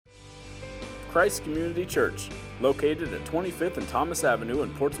Christ Community Church, located at 25th and Thomas Avenue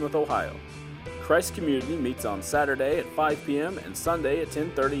in Portsmouth, Ohio. Christ Community meets on Saturday at 5 p.m. and Sunday at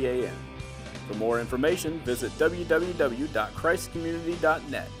 10:30 a.m. For more information, visit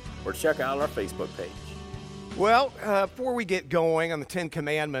www.christcommunity.net or check out our Facebook page. Well, before we get going on the Ten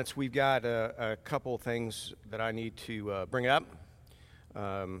Commandments, we've got a couple of things that I need to bring up.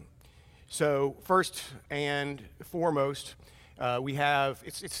 So first and foremost, we have,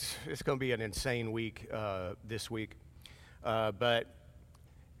 it's going to be an insane week this week, but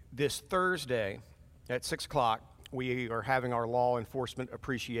this Thursday at 6 o'clock, we are having our Law Enforcement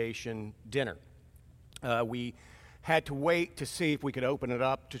Appreciation Dinner. We had to wait to see if we could open it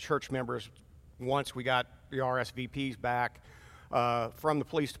up to church members once we got the RSVPs back from the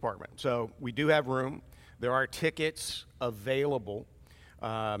police department. So we do have room. There are tickets available.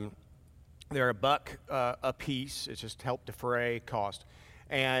 They're $1 a piece. It's just help defray cost.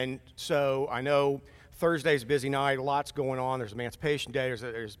 And so I know Thursday's a busy night. Lots going on. There's Emancipation Day.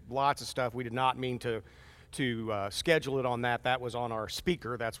 There's lots of stuff. We did not mean to schedule it on that. That was on our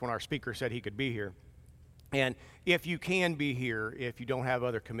speaker. That's when our speaker said he could be here. And if you can be here, if you don't have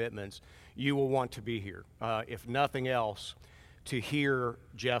other commitments, you will want to be here. If nothing else, to hear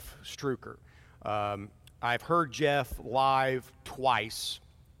Jeff Struecker. I've heard Jeff live twice.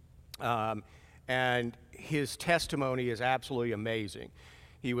 And his testimony is absolutely amazing.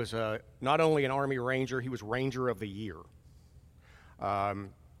 He was not only an Army Ranger, he was Ranger of the Year.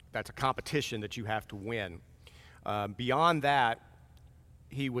 That's a competition that you have to win. Beyond that,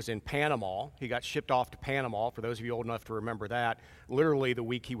 he was in Panama. He got shipped off to Panama, for those of you old enough to remember that, literally the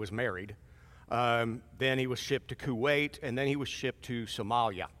week he was married. Then he was shipped to Kuwait, and then he was shipped to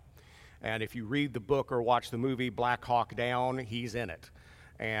Somalia. And if you read the book or watch the movie Black Hawk Down, he's in it.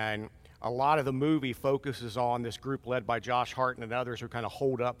 And a lot of the movie focuses on this group led by Josh Hartnett and others who kind of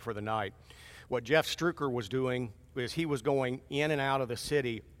hold up for the night. What Jeff Struecker was doing is he was going in and out of the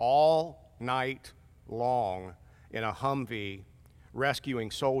city all night long in a Humvee rescuing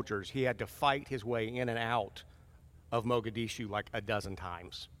soldiers. He had to fight his way in and out of Mogadishu like a dozen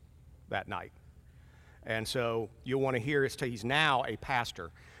times that night. And so you'll want to hear he's now a pastor,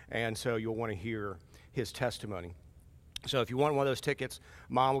 and so you'll want to hear his testimony. So if you want one of those tickets,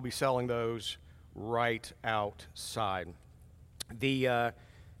 Mom will be selling those right outside. The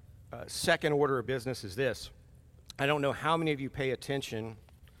second order of business is this. I don't know how many of you pay attention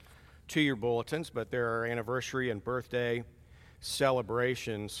to your bulletins, but there are anniversary and birthday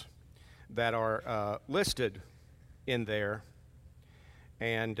celebrations that are listed in there.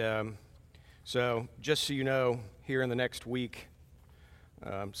 And so just so you know, here in the next week,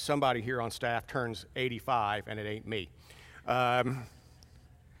 somebody here on staff turns 85, and it ain't me.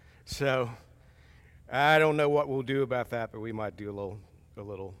 So I don't know what we'll do about that, but we might do a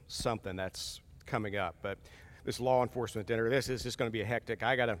little something that's coming up. But this law enforcement dinner, this is just going to be a hectic.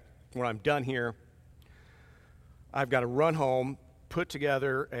 When I'm done here, I've got to run home, put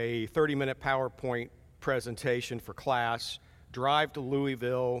together a 30-minute PowerPoint presentation for class, drive to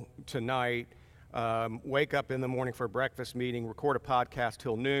Louisville tonight, wake up in the morning for a breakfast meeting, record a podcast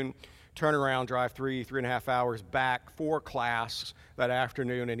till noon, turn around, drive 3.5 hours back for class that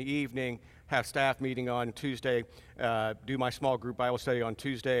afternoon and evening, have staff meeting on Tuesday, do my small group Bible study on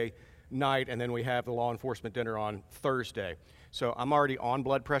Tuesday night, and then we have the law enforcement dinner on Thursday. So I'm already on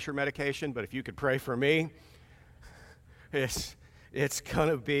blood pressure medication, but if you could pray for me, it's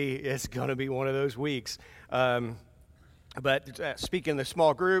gonna be one of those weeks. But speaking of the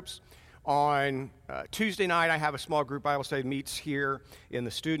small groups, on Tuesday night, I have a small group Bible study meets here in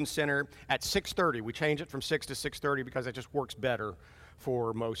the Student Center at 6:30. We change it from 6 to 6:30 because it just works better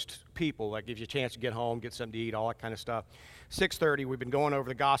for most people. That gives you a chance to get home, get something to eat, all that kind of stuff. 6:30, we've been going over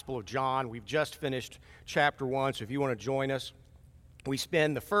the Gospel of John. We've just finished chapter 1, so if you want to join us, we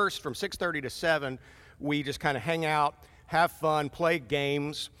spend the first, from 6:30 to 7, we just kind of hang out, have fun, play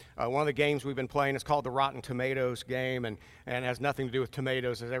games. One of the games we've been playing is called the Rotten Tomatoes game, and has nothing to do with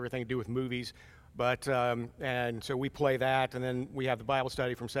tomatoes, it has everything to do with movies. But and so we play that, and then we have the Bible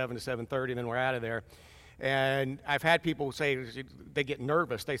study from 7 to 7:30, and then we're out of there. And I've had people say they get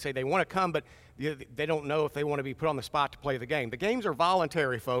nervous. They say they want to come, but they don't know if they want to be put on the spot to play the game. The games are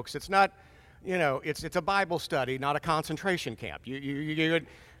voluntary, folks. It's not, it's a Bible study, not a concentration camp. You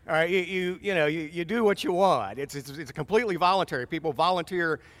do what you want. It's completely voluntary. People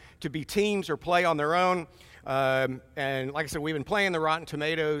volunteer to be teams or play on their own. And like I said, we've been playing the Rotten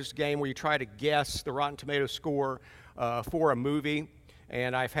Tomatoes game where you try to guess the Rotten Tomatoes score for a movie.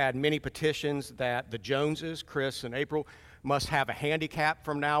 And I've had many petitions that the Joneses, Chris and April, must have a handicap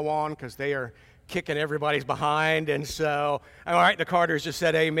from now on because they are kicking everybody's behind. And so, all right, the Carters just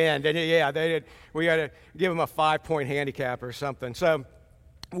said amen. Yeah, they did. We got to give them a 5-point handicap or something. So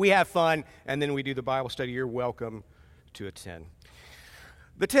we have fun, and then we do the Bible study. You're welcome to attend.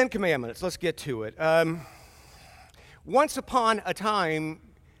 The Ten Commandments, let's get to it. Once upon a time,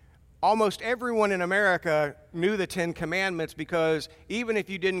 almost everyone in America knew the Ten Commandments because even if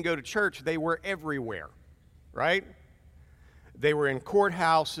you didn't go to church, they were everywhere, right? They were in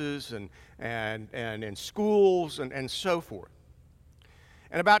courthouses and in schools and so forth.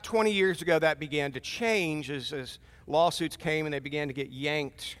 And about 20 years ago, that began to change as lawsuits came and they began to get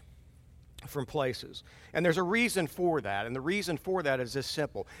yanked from places. And there's a reason for that, and the reason for that is this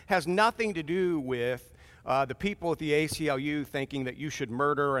simple. It has nothing to do with the people at the ACLU thinking that you should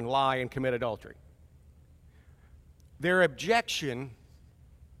murder and lie and commit adultery. Their objection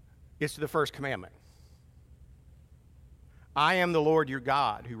is to the first commandment. I am the Lord your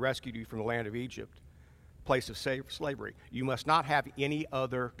God who rescued you from the land of Egypt, place of slavery. You must not have any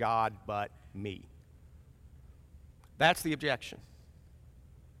other God but me. That's the objection.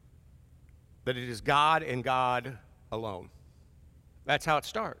 That it is God and God alone. That's how it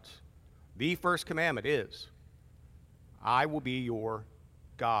starts. The first commandment is, I will be your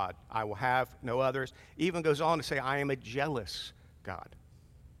God. I will have no others. Even goes on to say, I am a jealous God.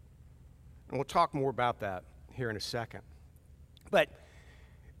 And we'll talk more about that here in a second. But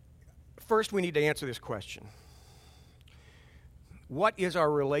first we need to answer this question. What is our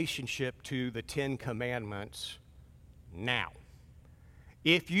relationship to the Ten Commandments now?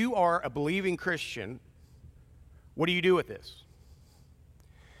 If you are a believing Christian, what do you do with this?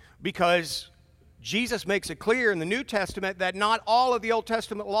 Because Jesus makes it clear in the New Testament that not all of the Old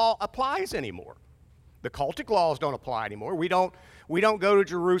Testament law applies anymore. The cultic laws don't apply anymore. We don't go to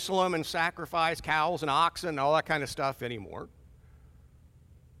Jerusalem and sacrifice cows and oxen and all that kind of stuff anymore.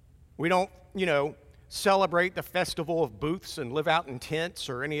 We don't, celebrate the festival of booths and live out in tents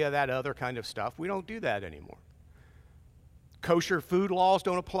or any of that other kind of stuff. We don't do that anymore. Kosher food laws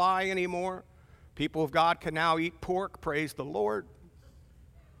don't apply anymore. People of God can now eat pork, praise the Lord.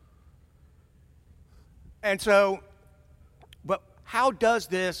 And so, but how does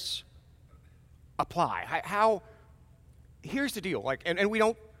this apply? Here's the deal, and we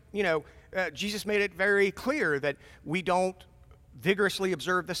don't, Jesus made it very clear that we don't vigorously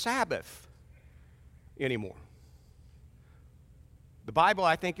observe the Sabbath anymore. The Bible,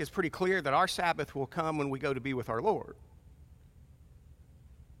 I think, is pretty clear that our Sabbath will come when we go to be with our Lord.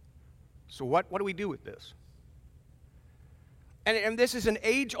 So what do we do with this? And this is an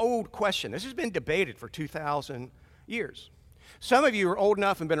age-old question. This has been debated for 2,000 years. Some of you are old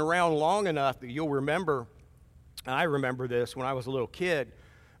enough and been around long enough that you'll remember, and I remember this when I was a little kid,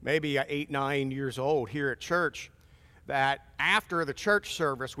 maybe 8, 9 years old here at church, that after the church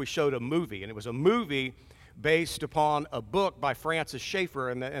service we showed a movie, and it was a movie based upon a book by Francis Schaeffer,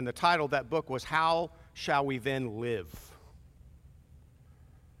 and the title of that book was How Shall We Then Live?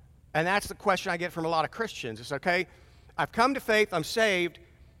 And that's the question I get from a lot of Christians. It's okay, I've come to faith, I'm saved,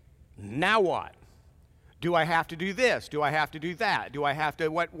 now what? Do I have to do this? Do I have to do that? Do I have to,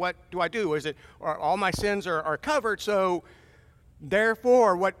 what do I do? Is it, all my sins are covered, so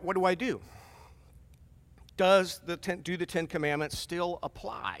therefore, what do I do? Do the Ten Commandments still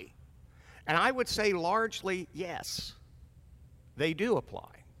apply? And I would say largely, yes, they do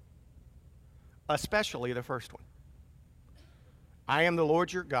apply, especially the first one. I am the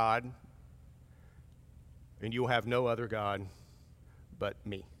Lord your God, and you will have no other God but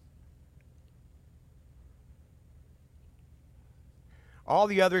me. All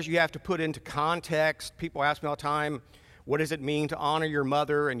the others you have to put into context. People ask me all the time, what does it mean to honor your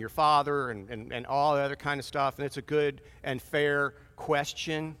mother and your father and all the other kind of stuff? And it's a good and fair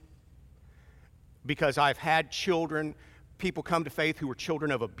question because I've had people come to faith who were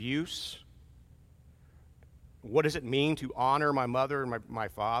children of abuse. What does it mean to honor my mother and my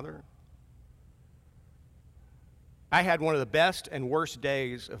father? I had one of the best and worst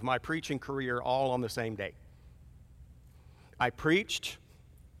days of my preaching career all on the same day. I preached,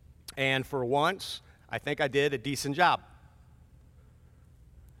 and for once, I think I did a decent job.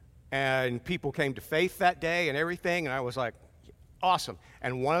 And people came to faith that day and everything, and I was like, awesome.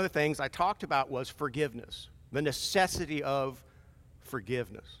 And one of the things I talked about was forgiveness, the necessity of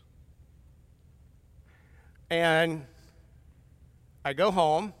forgiveness. And I go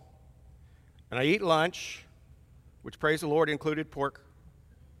home, and I eat lunch, which, praise the Lord, included pork.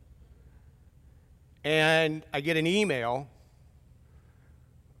 And I get an email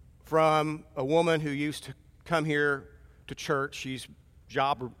from a woman who used to come here to church. She's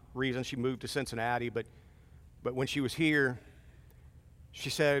job reason she moved to Cincinnati, but when she was here, she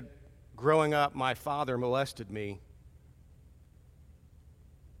said, growing up, my father molested me.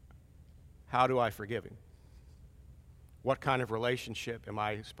 How do I forgive him? What kind of relationship am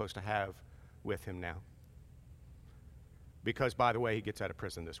I supposed to have with him now? Because, by the way, he gets out of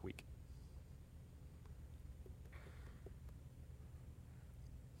prison this week.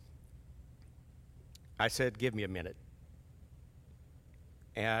 I said, give me a minute.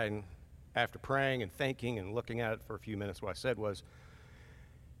 And after praying and thinking and looking at it for a few minutes, what I said was,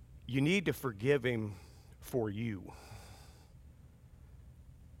 you need to forgive him for you.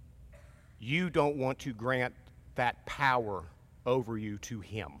 You don't want to grant that power over you to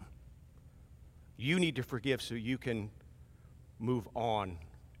him. You need to forgive so you can move on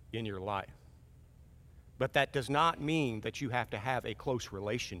in your life. But that does not mean that you have to have a close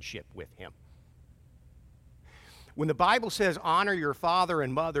relationship with him. When the Bible says honor your father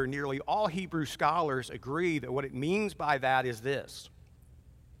and mother, nearly all Hebrew scholars agree that what it means by that is this.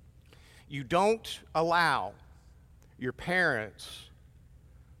 You don't allow your parents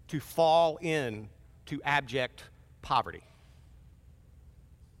to fall into abject poverty.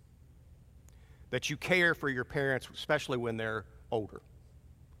 That you care for your parents, especially when they're older.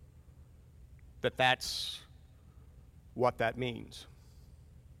 That's what that means.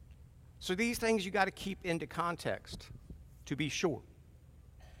 So these things you got to keep into context to be sure.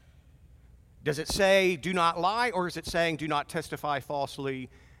 Does it say do not lie, or is it saying do not testify falsely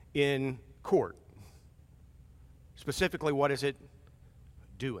in court? Specifically, what is it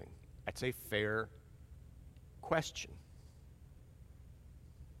doing? That's a fair question.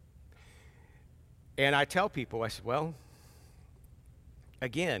 And I tell people, I said, well,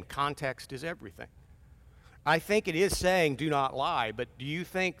 again, context is everything. I think it is saying do not lie, but do you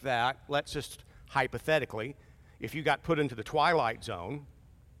think that, let's just hypothetically, if you got put into the Twilight Zone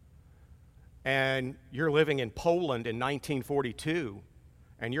and you're living in Poland in 1942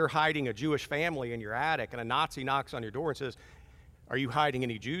 and you're hiding a Jewish family in your attic and a Nazi knocks on your door and says, are you hiding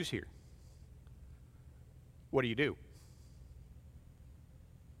any Jews here? What do?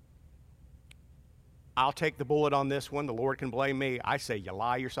 I'll take the bullet on this one. The Lord can blame me. I say you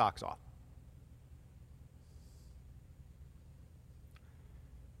lie your socks off.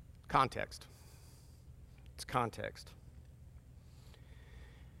 Context. It's context.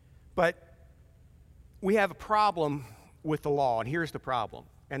 But we have a problem with the law, and here's the problem,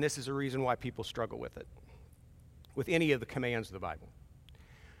 and this is the reason why people struggle with it, with any of the commands of the Bible.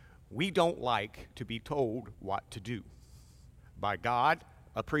 We don't like to be told what to do by God,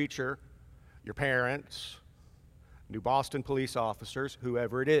 a preacher, your parents, New Boston police officers,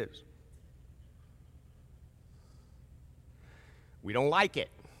 whoever it is. We don't like it.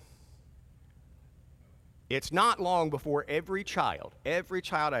 It's not long before every child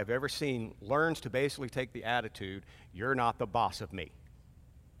I've ever seen learns to basically take the attitude, you're not the boss of me.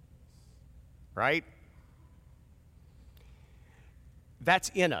 Right?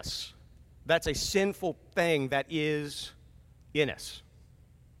 That's in us. That's a sinful thing that is in us.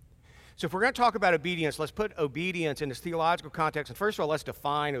 So if we're going to talk about obedience, let's put obedience in its theological context. And first of all, let's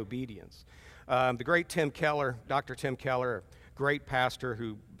define obedience. The great Tim Keller, Dr. Tim Keller, a great pastor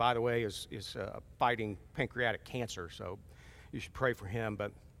who, by the way, is fighting pancreatic cancer, so you should pray for him.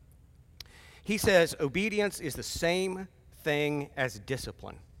 But he says obedience is the same thing as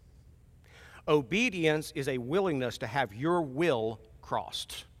discipline. Obedience is a willingness to have your will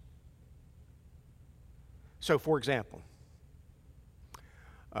crossed. So, for example,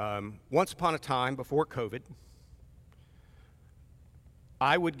 once upon a time before COVID,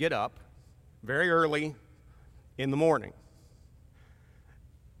 I would get up very early in the morning.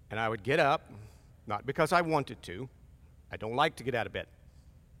 And I would get up, not because I wanted to. I don't like to get out of bed.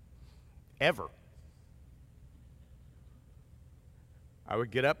 Ever. I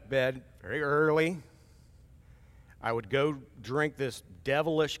would get up bed very early. I would go drink this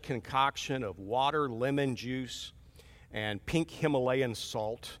devilish concoction of water, lemon juice, and pink Himalayan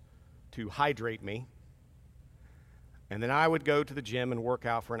salt to hydrate me. And then I would go to the gym and work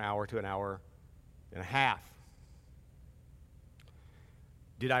out for an hour to an hour and a half.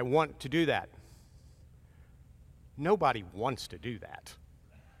 Did I want to do that? Nobody wants to do that.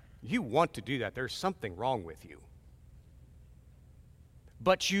 You want to do that. There's something wrong with you.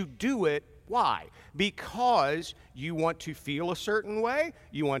 But you do it. Why? Because you want to feel a certain way,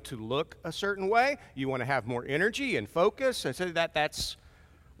 you want to look a certain way, you want to have more energy and focus, and so that's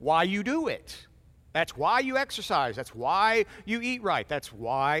why you do it. That's why you exercise. That's why you eat right. That's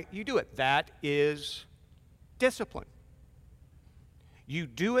why you do it. That is discipline. You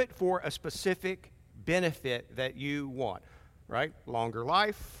do it for a specific benefit that you want, right? Longer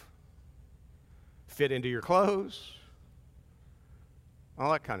life, fit into your clothes,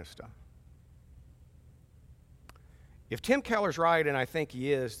 all that kind of stuff. If Tim Keller's right, and I think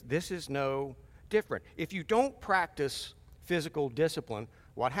he is, this is no different. If you don't practice physical discipline,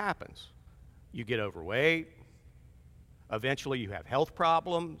 what happens? You get overweight. Eventually you have health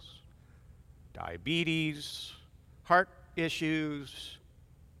problems, diabetes, heart issues,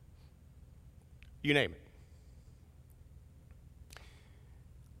 you name it.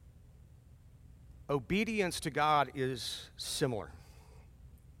 Obedience to God is similar.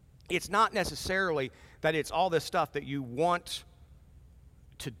 It's not necessarily that it's all this stuff that you want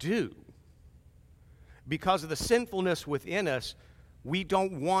to do. Because of the sinfulness within us, we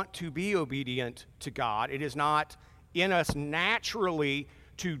don't want to be obedient to God. It is not in us naturally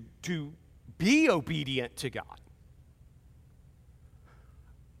to be obedient to God.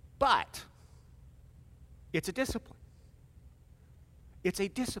 But it's a discipline. It's a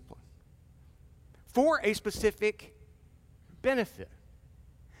discipline for a specific benefit.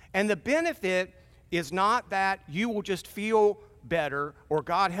 And the benefit is not that you will just feel better or,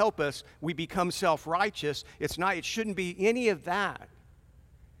 God help us, we become self-righteous. It's not, it shouldn't be any of that.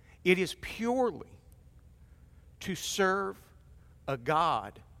 It is purely to serve a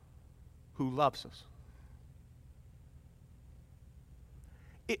God who loves us.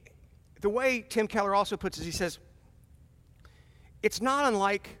 The way Tim Keller also puts it, he says, it's not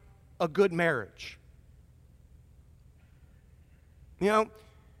unlike a good marriage. You know,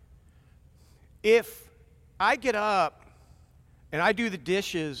 if I get up and I do the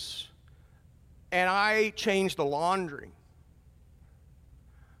dishes and I change the laundry,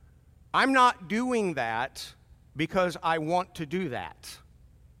 I'm not doing that because I want to do that.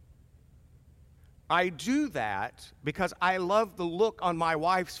 I do that because I love the look on my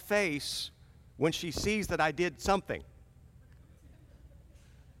wife's face when she sees that I did something.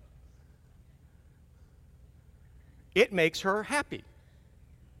 It makes her happy.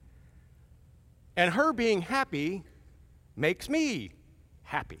 And her being happy makes me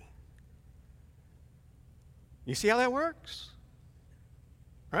happy. You see how that works?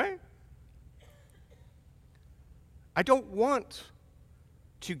 Right? I don't want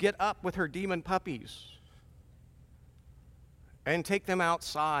to get up with her demon puppies and take them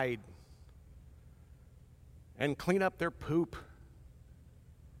outside and clean up their poop.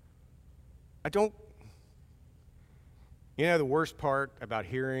 I don't. You know the worst part about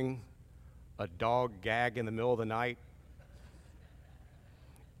hearing a dog gag in the middle of the night?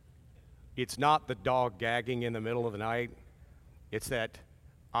 It's not the dog gagging in the middle of the night. It's that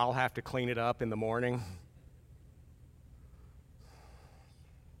I'll have to clean it up in the morning.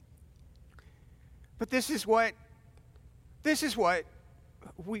 But this is what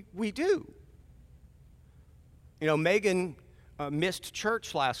we do. You know, Megan missed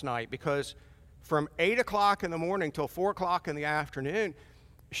church last night because from 8 o'clock in the morning till 4 o'clock in the afternoon,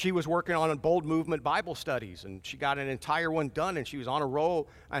 she was working on Bold Movement Bible studies, and she got an entire one done, and she was on a roll.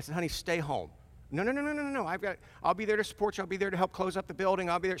 I said, honey, stay home. No. I'll be there to support you. I'll be there to help close up the building.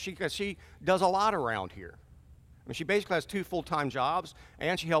 I'll be there. She does a lot around here. I mean, she basically has 2 full-time jobs,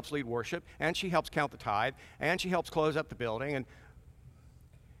 and she helps lead worship, and she helps count the tithe, and she helps close up the building.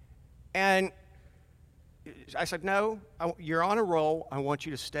 And I said, no, you're on a roll. I want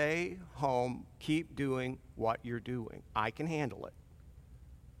you to stay home, keep doing what you're doing. I can handle it.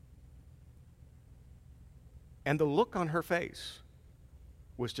 And the look on her face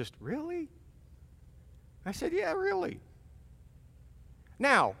was just, really? I said, yeah, really.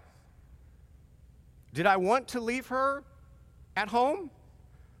 Now, did I want to leave her at home?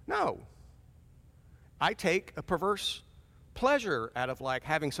 No. I take a perverse pleasure out of like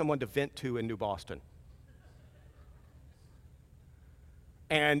having someone to vent to in New Boston.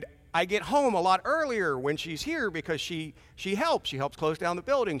 And I get home a lot earlier when she's here because she helps. She helps close down the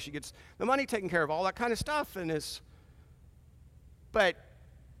building. She gets the money taken care of, all that kind of stuff. But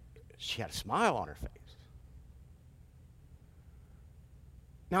she had a smile on her face.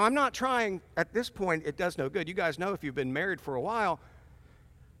 Now, I'm not trying, at this point, it does no good. You guys know if you've been married for a while,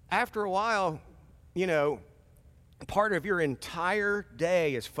 after a while, you know, part of your entire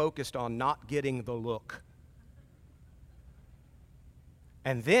day is focused on not getting the look.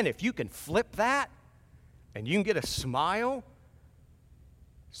 And then if you can flip that and you can get a smile,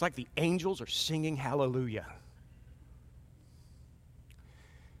 it's like the angels are singing hallelujah.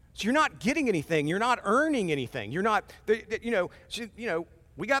 So you're not getting anything. You're not earning anything. You're not,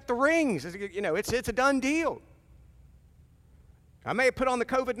 we got the rings. It's a done deal. I may have put on the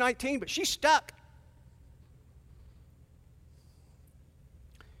COVID-19, but she's stuck.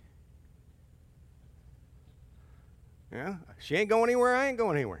 Yeah, she ain't going anywhere, I ain't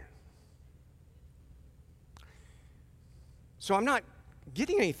going anywhere. So I'm not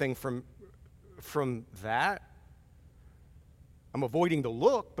getting anything from that. I'm avoiding the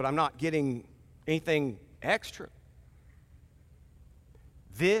look, but I'm not getting anything extra.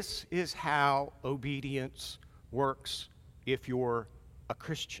 This is how obedience works if you're a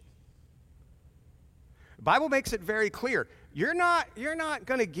Christian. The Bible makes it very clear. You're not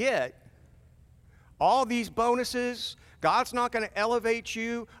going to get all these bonuses. God's not going to elevate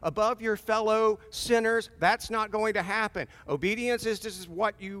you above your fellow sinners. That's not going to happen. Obedience is just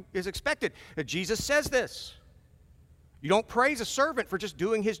what is expected. Jesus says this. You don't praise a servant for just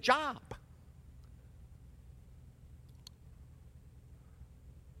doing his job.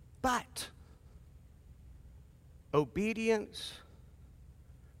 But obedience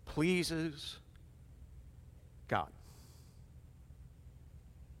pleases God.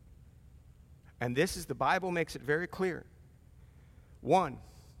 And this is, the Bible makes it very clear. One,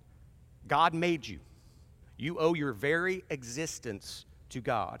 God made you. You owe your very existence to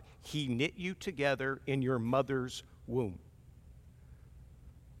God. He knit you together in your mother's womb.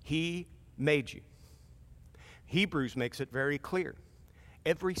 He made you. Hebrews makes it very clear.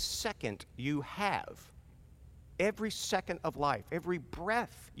 Every second you have, every second of life, every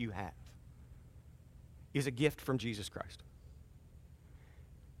breath you have is a gift from Jesus Christ.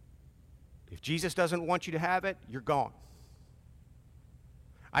 If Jesus doesn't want you to have it, you're gone.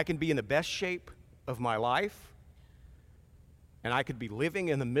 I can be in the best shape of my life, and I could be living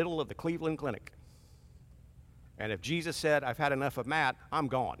in the middle of the Cleveland Clinic. And if Jesus said, I've had enough of Matt, I'm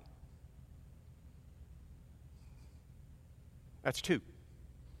gone. That's 2.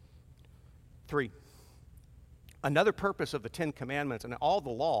 3, another purpose of the Ten Commandments and all the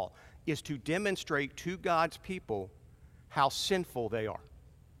law is to demonstrate to God's people how sinful they are.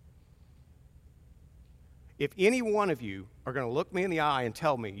 If any one of you are going to look me in the eye and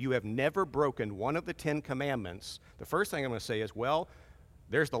tell me you have never broken one of the 10 Commandments, the first thing I'm going to say is, well,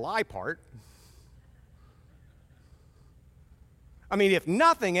 there's the lie part. I mean, if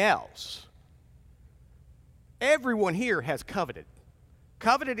nothing else, everyone here has coveted.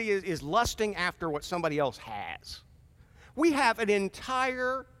 Coveted is lusting after what somebody else has. We have an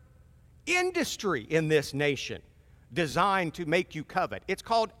entire industry in this nation designed to make you covet. It's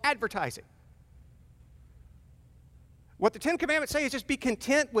called advertising. What the Ten Commandments say is just be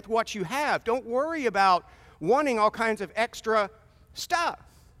content with what you have. Don't worry about wanting all kinds of extra stuff.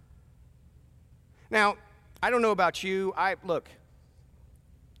 Now, I don't know about you. I'm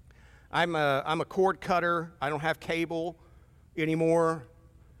a cord cutter. I don't have cable anymore.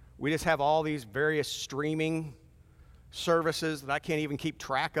 We just have all these various streaming services that I can't even keep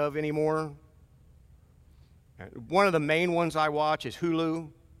track of anymore. One of the main ones I watch is Hulu.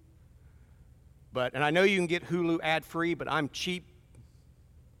 And I know you can get Hulu ad-free, but I'm cheap.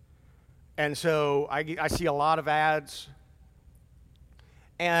 And so I see a lot of ads.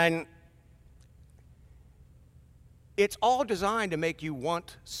 And it's all designed to make you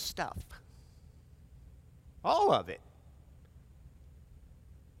want stuff. All of it.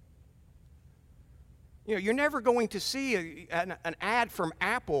 You know, you're never going to see an ad from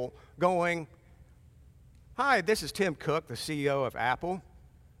Apple going, "Hi, this is Tim Cook, the CEO of Apple.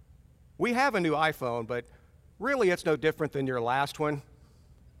 We have a new iPhone, but really it's no different than your last one.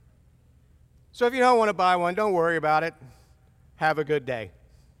 So if you don't want to buy one, don't worry about it. Have a good day."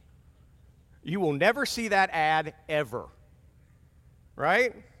 You will never see that ad ever.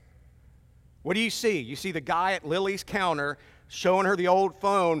 Right? What do you see? You see the guy at Lily's counter showing her the old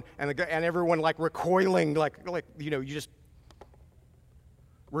phone, and everyone like recoiling, like you know, you just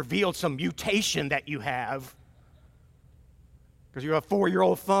revealed some mutation that you have because you have a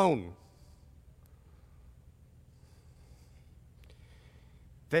 4-year-old phone.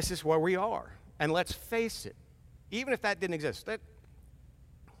 This is where we are. And let's face it, even if that didn't exist,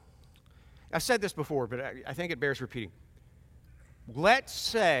 I've said this before, but I think it bears repeating. Let's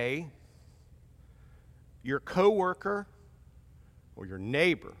say your coworker or your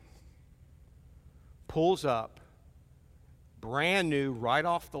neighbor pulls up, brand new, right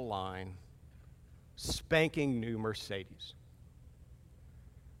off the line, spanking new Mercedes.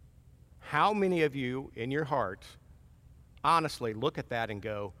 How many of you in your heart honestly look at that and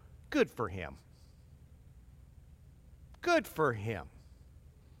go, good for him? Good for him.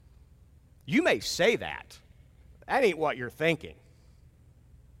 You may say that. That ain't what you're thinking.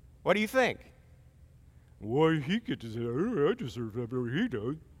 What do you think? Why he gets to say, I deserve whatever he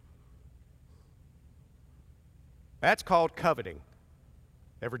does. That's called coveting.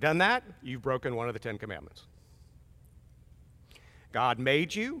 Ever done that? You've broken one of the 10 Commandments. God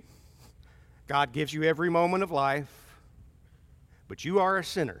made you. God gives you every moment of life. But you are a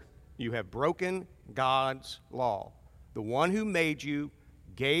sinner. You have broken God's law. The one who made you,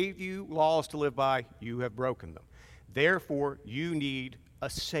 gave you laws to live by, you have broken them. Therefore, you need a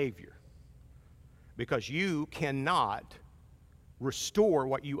Savior, because you cannot restore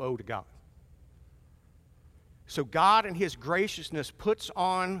what you owe to God. So God in his graciousness puts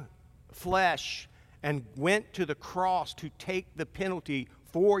on flesh and went to the cross to take the penalty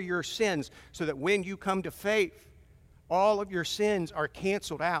for your sins, so that when you come to faith, all of your sins are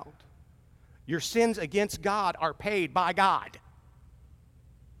canceled out. Your sins against God are paid by God.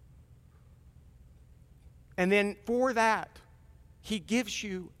 And then for that, he gives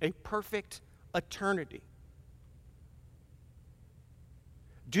you a perfect eternity.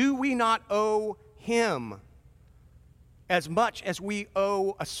 Do we not owe him as much as we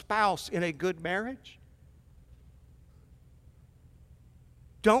owe a spouse in a good marriage?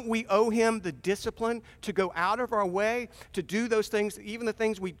 Don't we owe him the discipline to go out of our way to do those things, even the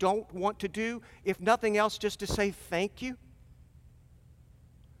things we don't want to do, if nothing else, just to say thank you?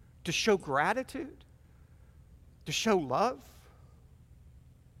 To show gratitude? To show love?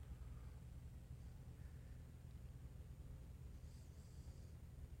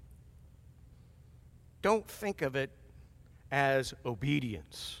 Don't think of it as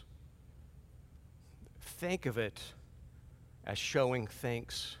obedience. Think of it as showing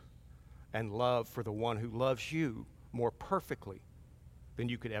thanks and love for the one who loves you more perfectly than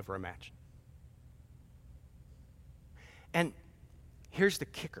you could ever imagine. And here's the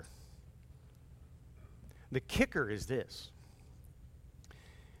kicker. The kicker is this.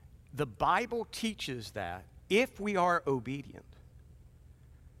 The Bible teaches that if we are obedient,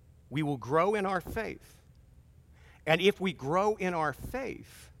 we will grow in our faith. And if we grow in our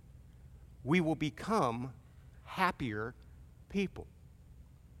faith, we will become happier people.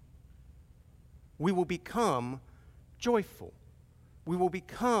 We will become joyful. We will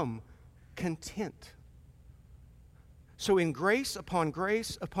become content. So in grace upon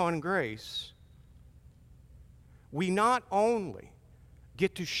grace upon grace, we not only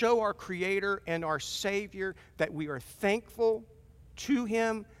get to show our Creator and our Savior that we are thankful to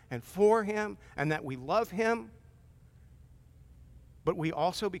him and for him and that we love him, but we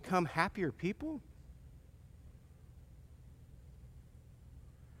also become happier people.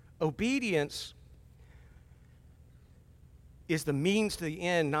 Obedience is the means to the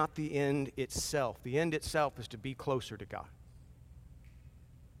end, not the end itself. The end itself is to be closer to God.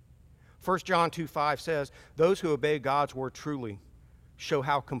 1 John 2:5 says, "Those who obey God's word truly show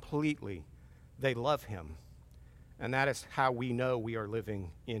how completely they love him." And that is how we know we are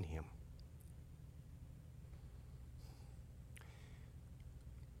living in him.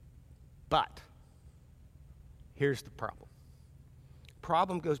 But here's the problem.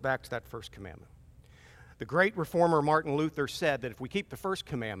 Problem goes back to that first commandment. The great reformer Martin Luther said that if we keep the first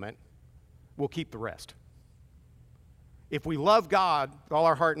commandment, we'll keep the rest. If we love God with all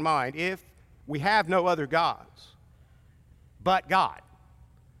our heart and mind, if we have no other gods but God,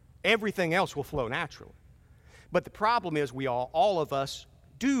 everything else will flow naturally. But the problem is all of us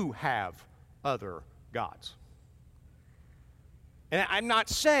do have other gods. And I'm not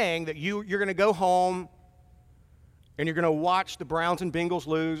saying that you're going to go home and you're going to watch the Browns and Bengals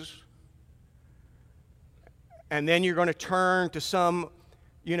lose, and then you're going to turn to some,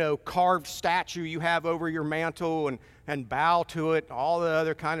 carved statue you have over your mantle and bow to it, all the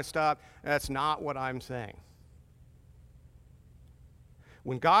other kind of stuff. That's not what I'm saying.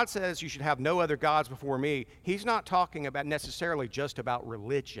 When God says you should have no other gods before me, he's not talking about necessarily just about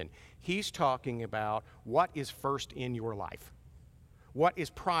religion. He's talking about what is first in your life. What is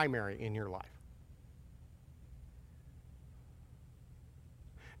primary in your life?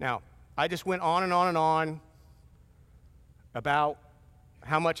 Now, I just went on and on and on about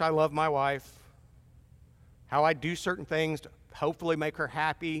how much I love my wife, how I do certain things to hopefully make her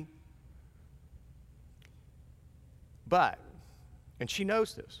happy. But, and she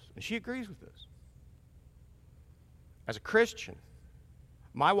knows this, and she agrees with this, as a Christian,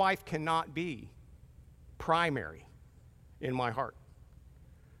 my wife cannot be primary in my heart.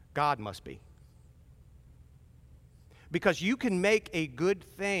 God must be. Because you can make a good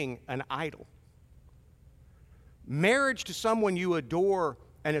thing an idol. Marriage to someone you adore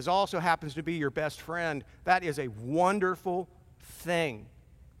and is also happens to be your best friend, that is a wonderful thing.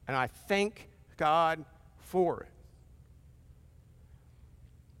 And I thank God for it.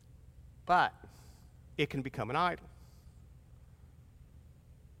 But it can become an idol.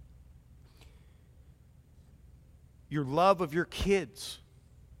 Your love of your kids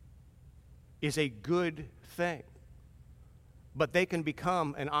is a good thing, but they can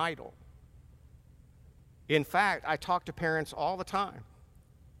become an idol. In fact, I talk to parents all the time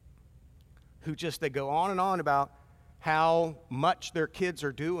who they go on and on about how much their kids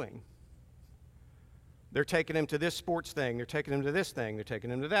are doing. They're taking him to this sports thing. They're taking him to this thing. They're taking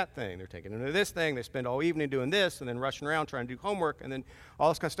him to that thing. They're taking him to this thing. They spend all evening doing this and then rushing around trying to do homework and then all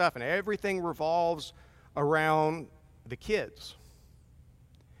this kind of stuff. And everything revolves around the kids.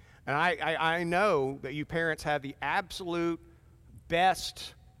 And I know that you parents have the absolute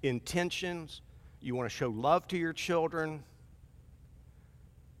best intentions. You want to show love to your children.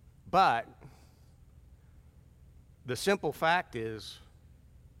 But the simple fact is,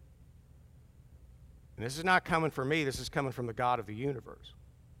 and this is not coming from me, this is coming from the God of the universe.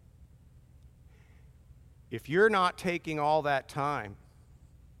 If you're not taking all that time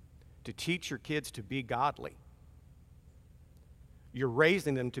to teach your kids to be godly, you're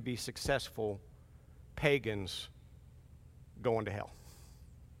raising them to be successful pagans going to hell.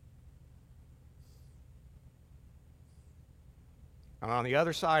 And on the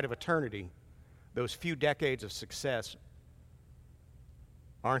other side of eternity, those few decades of success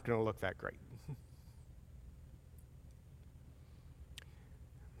aren't going to look that great.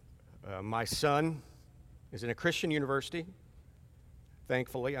 My son is in a Christian university.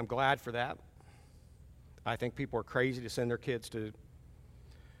 Thankfully, I'm glad for that. I think people are crazy to send their kids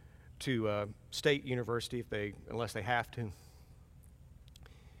to state university unless they have to,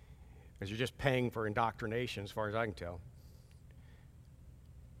 because you're just paying for indoctrination, as far as I can tell.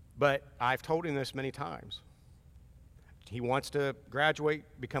 But I've told him this many times. He wants to graduate,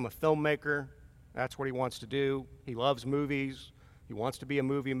 become a filmmaker. That's what he wants to do. He loves movies. He wants to be a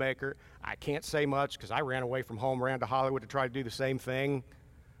movie maker. I can't say much because I ran away from home, ran to Hollywood to try to do the same thing.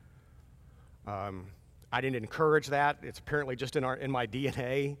 I didn't encourage that. It's apparently just in my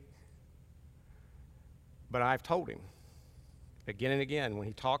DNA. But I've told him again and again when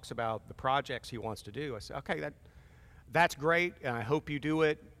he talks about the projects he wants to do, I say, okay, that's great, and I hope you do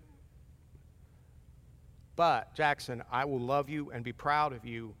it. But, Jackson, I will love you and be proud of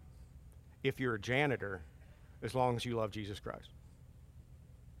you if you're a janitor, as long as you love Jesus Christ.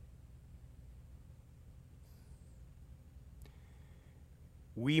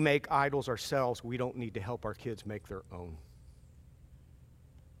 We make idols ourselves. We don't need to help our kids make their own.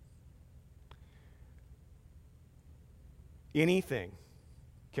 Anything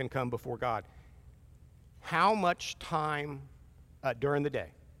can come before God. How much time during the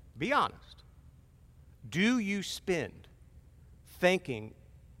day, be honest, do you spend thinking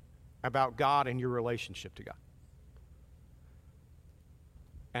about God and your relationship to God?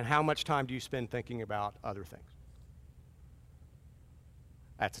 And how much time do you spend thinking about other things?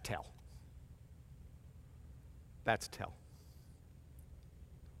 That's a tell. That's a tell.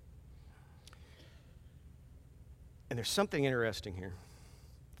 And there's something interesting here,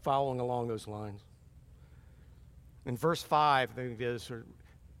 following along those lines. In verse 5, there it is,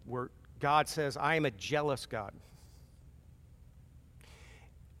 where God says, I am a jealous God.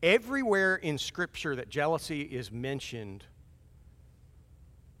 Everywhere in Scripture that jealousy is mentioned,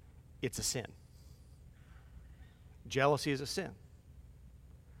 it's a sin. Jealousy is a sin.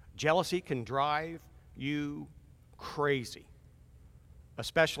 Jealousy can drive you crazy,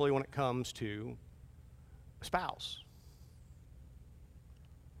 especially when it comes to a spouse.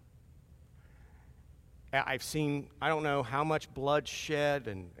 I've seen, I don't know how much bloodshed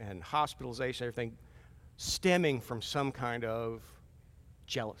and hospitalization, everything, stemming from some kind of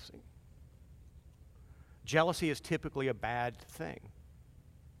jealousy. Jealousy is typically a bad thing,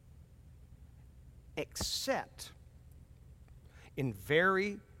 except in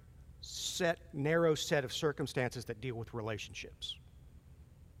very narrow set of circumstances that deal with relationships.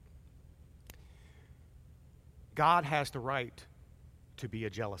 God has the right to be a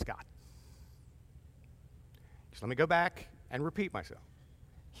jealous God. So let me go back and repeat myself.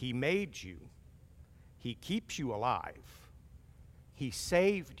 He made you. He keeps you alive. He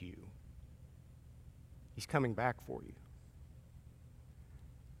saved you. He's coming back for you.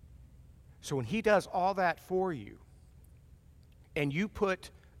 So when he does all that for you, and you put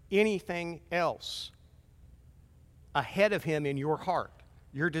anything else ahead of him in your heart,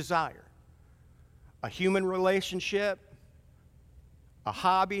 your desire, a human relationship, a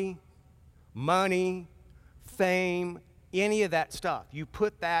hobby, money, fame, any of that stuff, you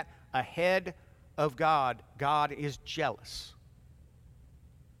put that ahead of God, God is jealous.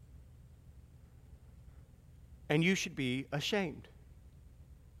 And you should be ashamed.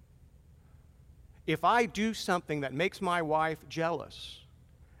 If I do something that makes my wife jealous,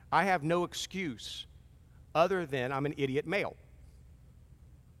 I have no excuse other than I'm an idiot male.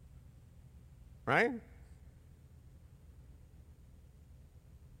 Right?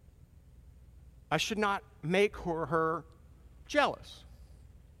 I should not make her jealous.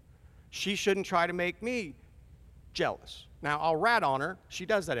 She shouldn't try to make me jealous. Now, I'll rat on her. She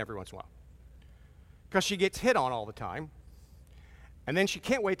does that every once in a while. because she gets hit on all the time. And then she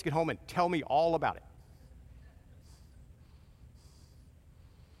can't wait to get home and tell me all about it.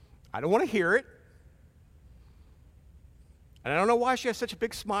 I don't want to hear it. And I don't know why she has such a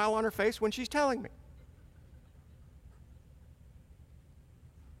big smile on her face when she's telling me.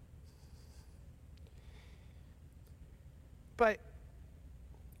 But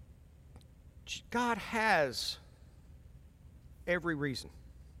God has every reason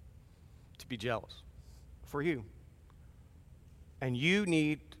to be jealous for you. And you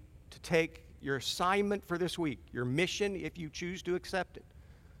need to take your assignment for this week, your mission, if you choose to accept it,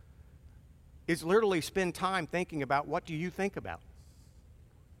 is literally spend time thinking about what do you think about?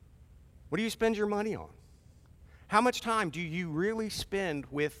 What do you spend your money on? How much time do you really spend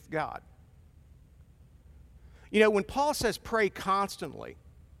with God? You know, when Paul says pray constantly,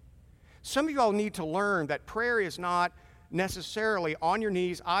 some of you all need to learn that prayer is not necessarily on your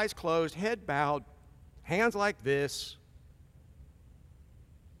knees, eyes closed, head bowed, hands like this.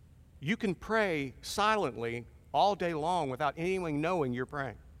 You can pray silently all day long without anyone knowing you're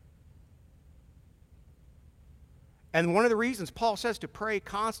praying. And one of the reasons Paul says to pray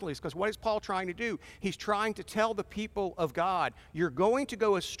constantly is because what is Paul trying to do? He's trying to tell the people of God, you're going to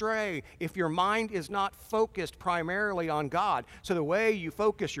go astray if your mind is not focused primarily on God. So the way you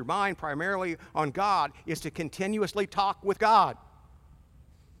focus your mind primarily on God is to continuously talk with God.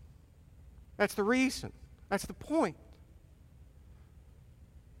 That's the reason. That's the point.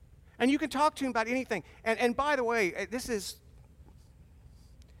 And you can talk to him about anything. And by the way,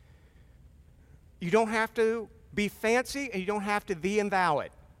 you don't have to be fancy, and you don't have to thee and thou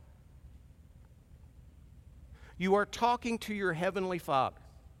it. You are talking to your heavenly Father.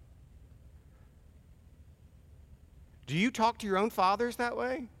 Do you talk to your own fathers that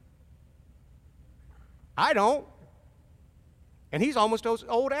way? I don't. And he's almost as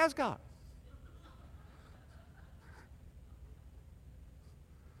old as God.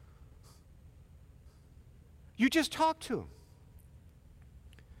 You just talk to him.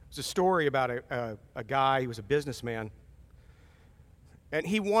 There's a story about a guy who was a businessman. And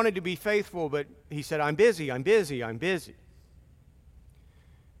he wanted to be faithful, but he said, I'm busy. And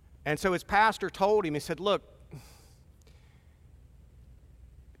so his pastor told him, he said, look,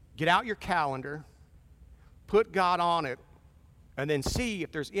 get out your calendar, put God on it, and then see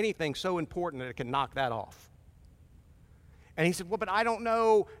if there's anything so important that it can knock that off. And he said, well, but I don't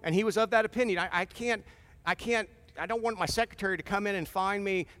know. And he was of that opinion. I don't want my secretary to come in and find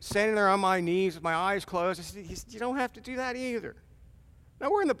me standing there on my knees with my eyes closed. He said, you don't have to do that either.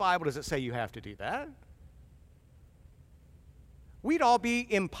 Nowhere in the Bible does it say you have to do that. We'd all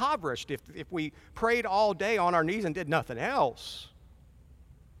be impoverished if we prayed all day on our knees and did nothing else.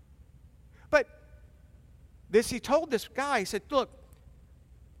 But he told this guy, he said, look,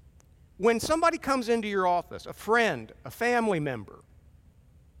 when somebody comes into your office, a friend, a family member,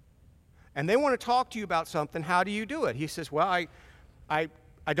 and they want to talk to you about something, how do you do it? He says, well, I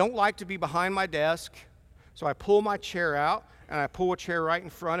don't like to be behind my desk, so I pull my chair out, and I pull a chair right in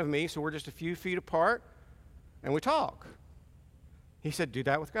front of me, so we're just a few feet apart, and we talk. He said, do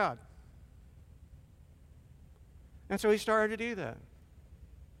that with God. And so he started to do that.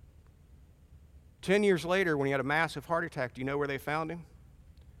 10 years later, when he had a massive heart attack, do you know where they found him?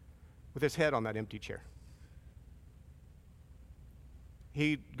 With his head on that empty chair.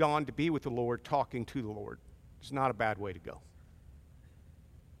 He'd gone to be with the Lord, talking to the Lord. It's not a bad way to go.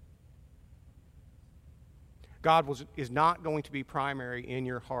 God is not going to be primary in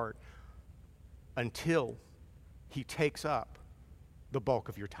your heart until he takes up the bulk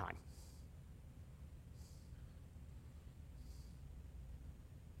of your time.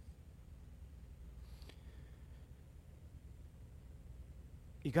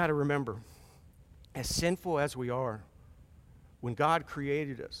 You got to remember, as sinful as we are, when God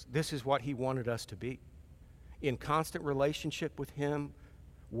created us, this is what he wanted us to be. In constant relationship with him,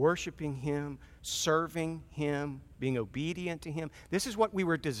 worshiping him, serving him, being obedient to him. This is what we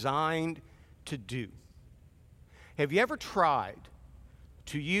were designed to do. Have you ever tried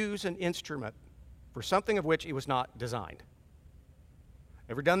to use an instrument for something of which it was not designed?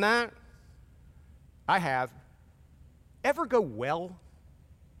 Ever done that? I have. Ever go well?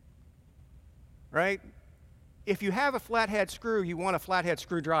 Right? If you have a flathead screw, you want a flathead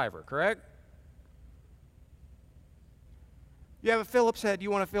screwdriver, correct? You have a Phillips head, you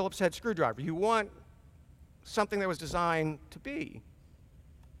want a Phillips head screwdriver. You want something that was designed to be.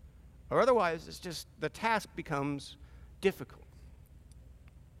 Or otherwise, it's just the task becomes difficult.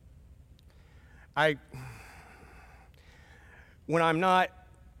 When I'm not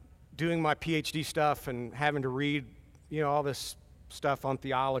doing my PhD stuff and having to read, all this stuff on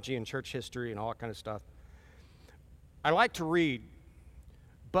theology and church history and all that kind of stuff. I like to read,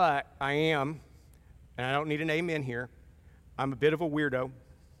 but I am, and I don't need an amen here, I'm a bit of a weirdo,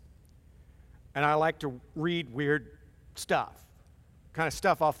 and I like to read weird stuff, kind of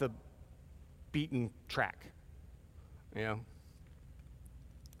stuff off the beaten track, you know.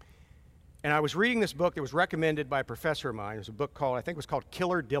 And I was reading this book that was recommended by a professor of mine. It was a book called, I think it was called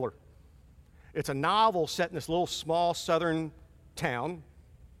Killer Diller. It's a novel set in this little small southern town,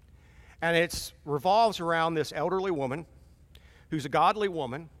 and it revolves around this elderly woman who's a godly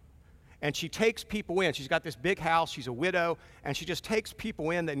woman, and she takes people in. She's got this big house, she's a widow, and she just takes people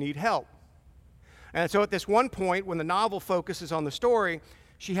in that need help. And so at this one point, when the novel focuses on the story,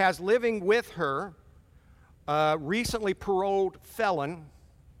 she has living with her a recently paroled felon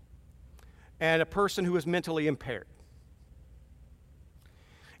and a person who is mentally impaired.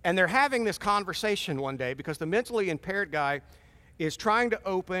 And they're having this conversation one day because the mentally impaired guy is trying to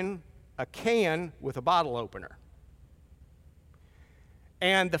open a can with a bottle opener.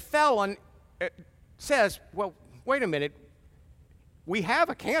 And the felon says, well, wait a minute, we have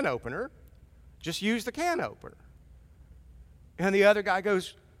a can opener, just use the can opener. And the other guy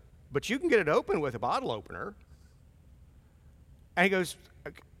goes, but you can get it open with a bottle opener. And he goes,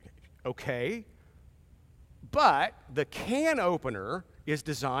 okay, but the can opener is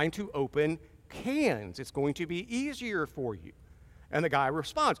designed to open cans. It's going to be easier for you. And the guy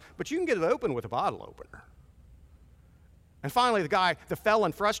responds, but you can get it open with a bottle opener. And finally, the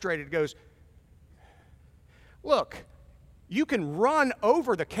felon, frustrated, goes, look, you can run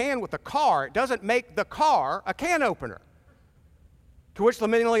over the can with a car. It doesn't make the car a can opener. To which the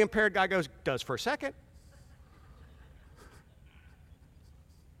mentally impaired guy goes, does for a second.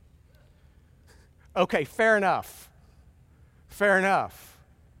 Okay, fair enough. Fair enough.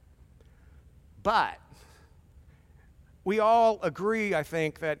 But we all agree, I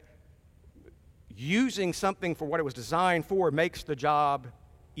think, that using something for what it was designed for makes the job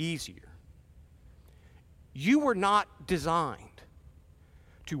easier. You were not designed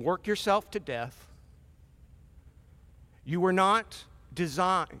to work yourself to death. You were not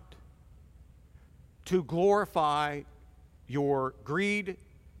designed to glorify your greed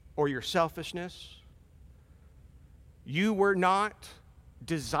or your selfishness. You were not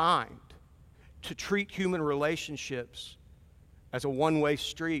designed to treat human relationships as a one-way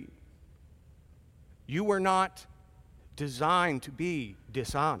street. You were not designed to be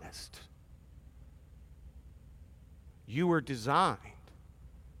dishonest. You were designed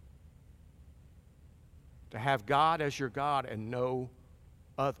to have God as your God and no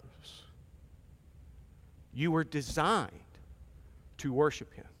others. You were designed to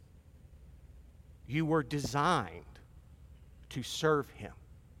worship Him. You were designed to serve Him,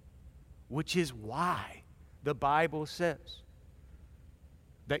 which is why the Bible says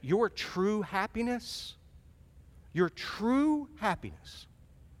that your true happiness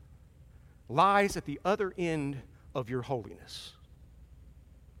lies at the other end of your holiness.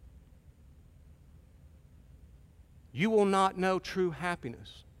 You will not know true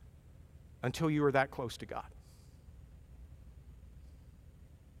happiness until you are that close to God.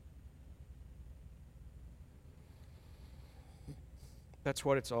 That's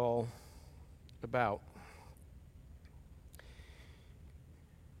what it's all about.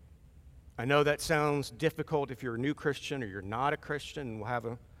 I know that sounds difficult if you're a new Christian or you're not a Christian.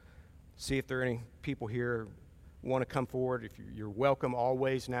 We'll see if there are any people here who want to come forward. If you're welcome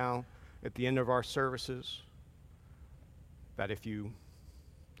always now at the end of our services. That if you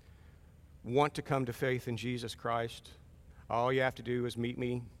want to come to faith in Jesus Christ, all you have to do is meet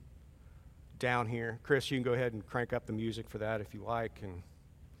me down here. Chris, you can go ahead and crank up the music for that if you like. And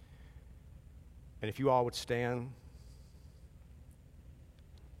if you all would stand.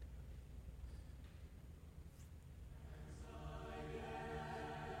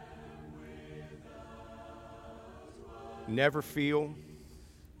 Never feel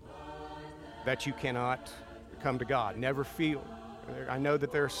that you cannot come to God. Never feel. I know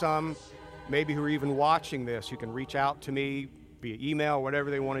that there are some maybe who are even watching this who can reach out to me via email, whatever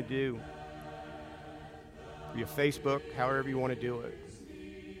they want to do, via Facebook, however you want to do it.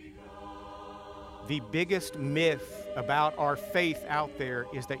 The biggest myth about our faith out there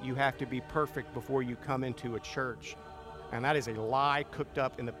is that you have to be perfect before you come into a church. And that is a lie cooked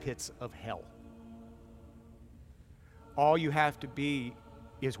up in the pits of hell. All you have to be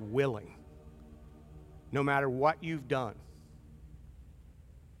is willing, no matter what you've done.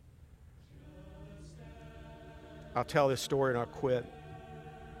 I'll tell this story and I'll quit.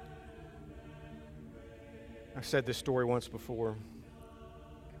 I've said this story once before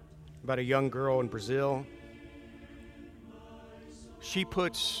about a young girl in Brazil She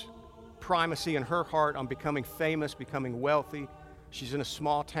puts primacy in her heart on becoming famous, becoming wealthy. She's in a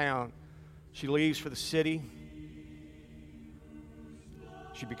small town. She leaves for the city.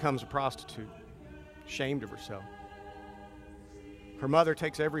 She becomes a prostitute, ashamed of herself. Her mother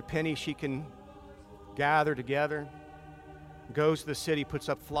takes every penny she can gather together, goes to the city, puts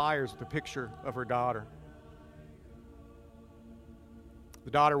up flyers with a picture of her daughter.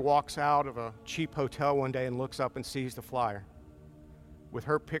 The daughter walks out of a cheap hotel one day and looks up and sees the flyer with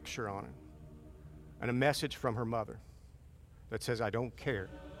her picture on it and a message from her mother that says, I don't care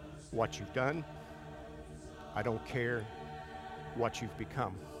what you've done. I don't care what you've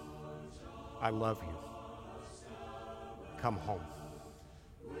become. I love you. Come home.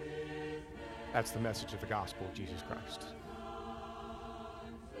 That's the message of the gospel of Jesus Christ.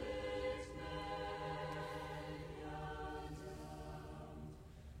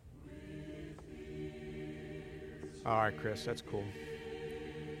 All right, Chris, that's cool.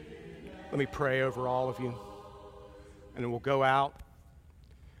 Let me pray over all of you, and then we'll go out.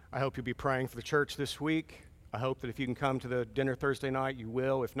 I hope you'll be praying for the church this week. I hope that if you can come to the dinner Thursday night, you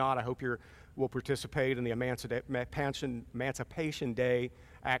will. If not, I hope you will participate in the Emancipation Day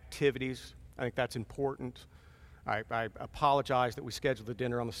activities. I think that's important. I apologize that we scheduled the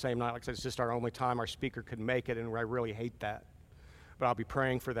dinner on the same night. Like I said, it's just our only time our speaker could make it, and I really hate that. But I'll be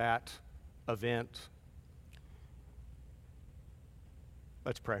praying for that event.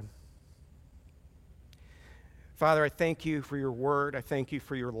 Let's pray. Father, I thank you for your word. I thank you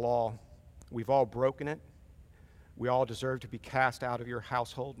for your law. We've all broken it. We all deserve to be cast out of your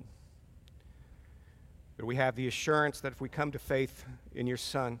household. But we have the assurance that if we come to faith in your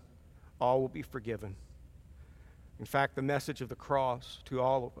Son, all will be forgiven. In fact, the message of the cross to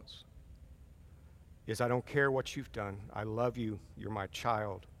all of us is, I don't care what you've done. I love you. You're my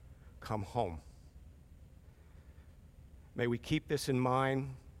child. Come home. May we keep this in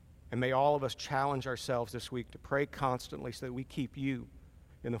mind, and may all of us challenge ourselves this week to pray constantly so that we keep you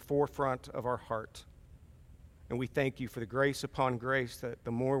in the forefront of our heart. And we thank you for the grace upon grace that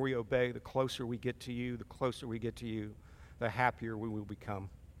the more we obey, the closer we get to you, the closer we get to you, the happier we will become.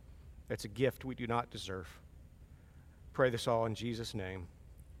 That's a gift we do not deserve. Pray this all in Jesus' name.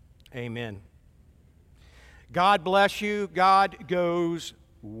 Amen. God bless you. God goes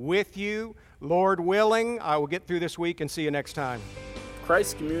with you. Lord willing, I will get through this week and see you next time.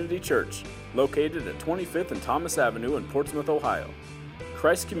 Christ Community Church, located at 25th and Thomas Avenue in Portsmouth, Ohio.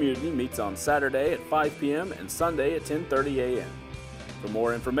 Christ Community meets on Saturday at 5 p.m. and Sunday at 10:30 a.m. For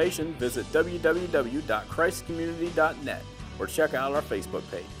more information, visit www.christcommunity.net or check out our Facebook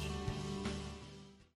page.